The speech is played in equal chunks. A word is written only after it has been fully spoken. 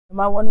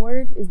My one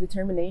word is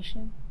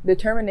determination.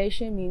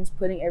 Determination means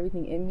putting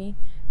everything in me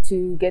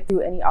to get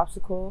through any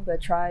obstacle that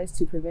tries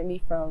to prevent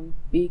me from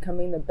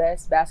becoming the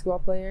best basketball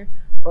player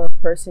or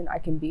person I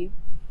can be.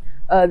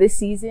 This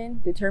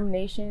season,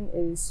 determination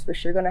is for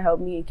sure going to help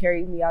me and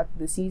carry me out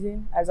the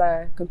season as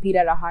I compete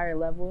at a higher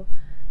level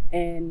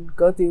and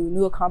go through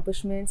new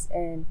accomplishments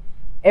and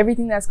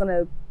everything that's going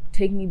to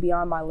take me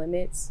beyond my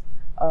limits.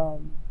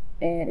 And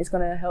it's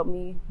going to help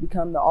me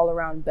become the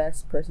all-around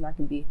best person I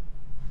can be.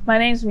 My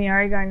name's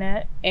Miari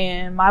Garnett,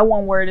 and my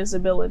one word is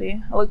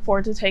ability. I look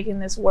forward to taking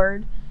this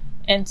word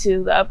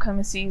into the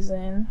upcoming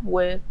season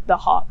with the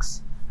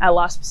Hawks at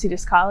Las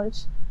Positas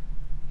College.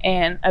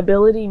 And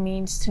ability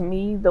means to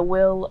me the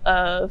will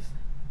of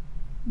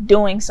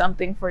doing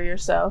something for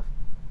yourself.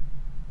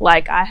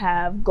 Like, I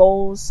have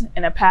goals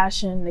and a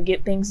passion to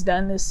get things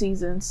done this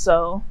season,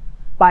 so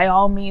by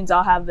all means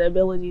I'll have the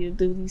ability to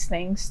do these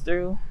things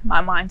through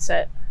my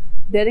mindset.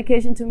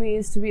 Dedication to me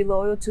is to be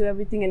loyal to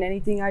everything and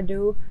anything I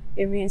do.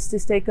 It means to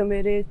stay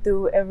committed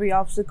through every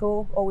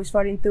obstacle, always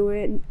fighting through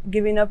it.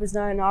 Giving up is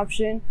not an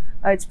option.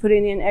 It's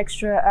putting in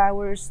extra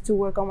hours to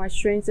work on my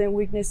strengths and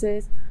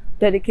weaknesses.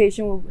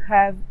 Dedication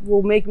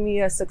will make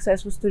me a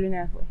successful student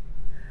athlete.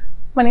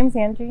 My name is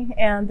Angie,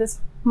 and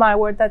my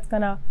word that's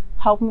gonna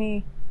help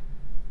me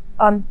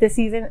this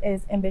season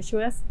is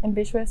ambitious.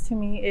 Ambitious to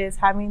me is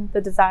having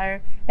the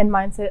desire and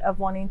mindset of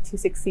wanting to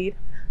succeed,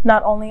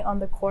 not only on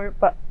the court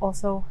but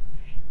also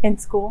in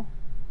school,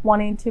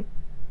 wanting to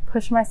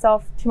push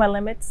myself to my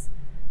limits.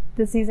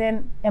 This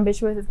season,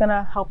 ambitious is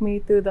gonna help me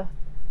through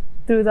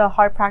the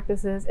hard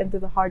practices and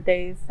through the hard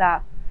days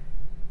that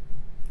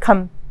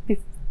come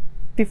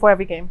before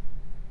every game.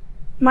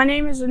 My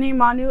name is Renee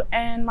Manu,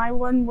 and my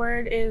one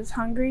word is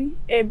hungry.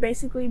 It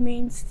basically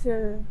means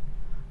to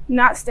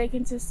not stay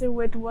consistent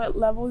with what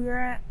level you're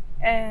at.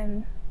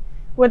 And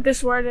with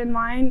this word in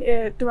mind,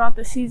 throughout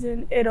the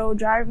season, it'll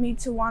drive me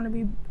to want to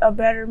be a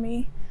better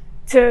me,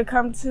 to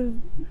come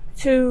to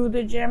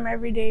the gym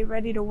every day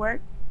ready to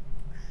work.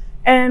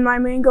 And my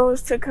main goal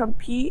is to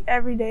compete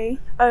every day,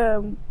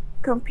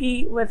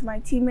 compete with my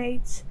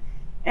teammates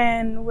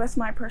and with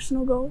my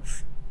personal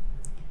goals.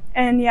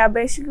 And yeah,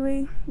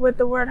 basically with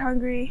the word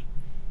hungry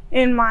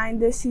in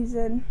mind this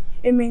season,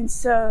 it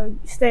means to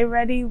stay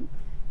ready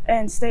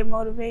and stay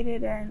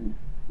motivated and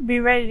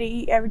be ready to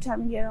eat every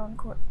time you get on the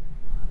court.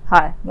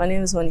 Hi, my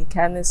name is Monique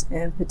Cadmus,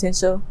 and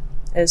potential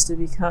is to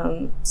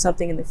become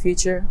something in the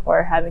future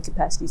or having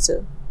capacity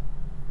to.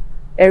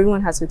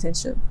 Everyone has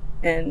potential,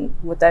 and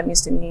what that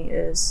means to me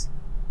is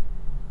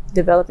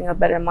developing a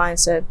better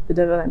mindset,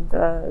 developing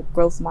a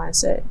growth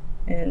mindset,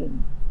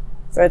 and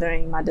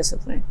furthering my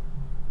discipline.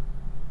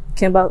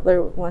 Kim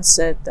Butler once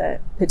said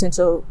that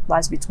potential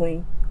lies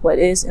between what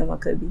is and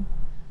what could be.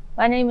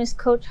 My name is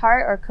Coach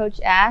Hart, or Coach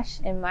Ash,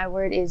 and my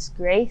word is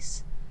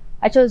grace.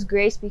 I chose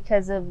grace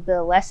because of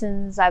the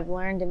lessons I've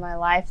learned in my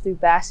life through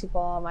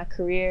basketball, my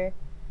career,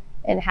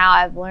 and how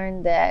I've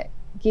learned that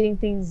getting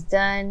things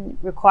done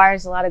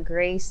requires a lot of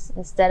grace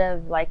instead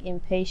of like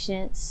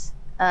impatience.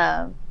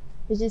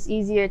 It's just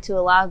easier to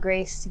allow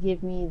grace to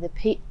give me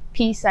the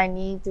peace I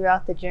need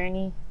throughout the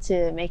journey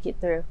to make it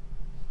through.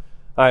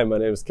 Hi, my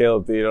name is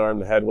Caleb Theodore. I'm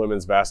the head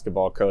women's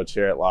basketball coach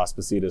here at Las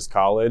Positas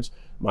College.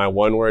 My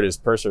one word is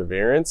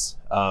perseverance.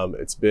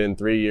 It's been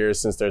 3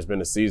 years since there's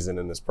been a season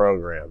in this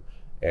program,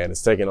 and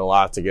it's taken a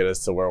lot to get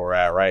us to where we're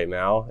at right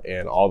now.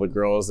 And all the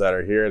girls that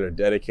are here, they're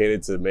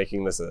dedicated to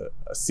making this a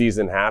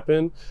season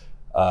happen.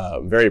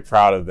 I'm very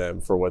proud of them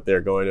for what they're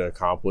going to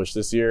accomplish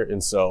this year.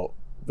 And so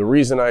the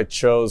reason I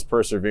chose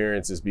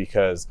perseverance is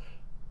because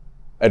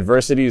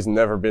adversity has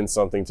never been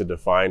something to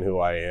define who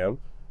I am.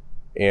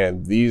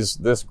 And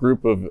this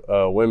group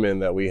of women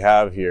that we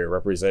have here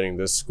representing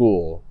this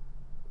school,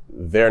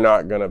 they're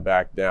not going to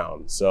back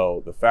down.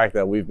 So the fact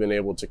that we've been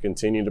able to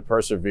continue to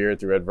persevere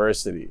through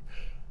adversity,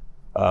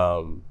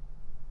 that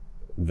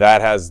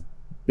has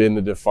been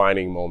the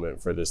defining moment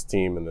for this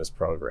team and this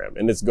program.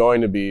 And it's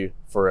going to be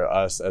for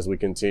us as we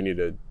continue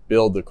to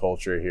build the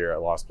culture here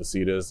at Las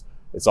Positas.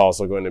 It's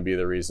also going to be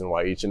the reason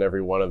why each and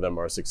every one of them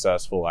are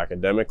successful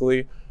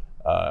academically,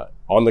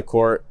 on the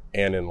court,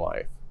 and in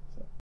life.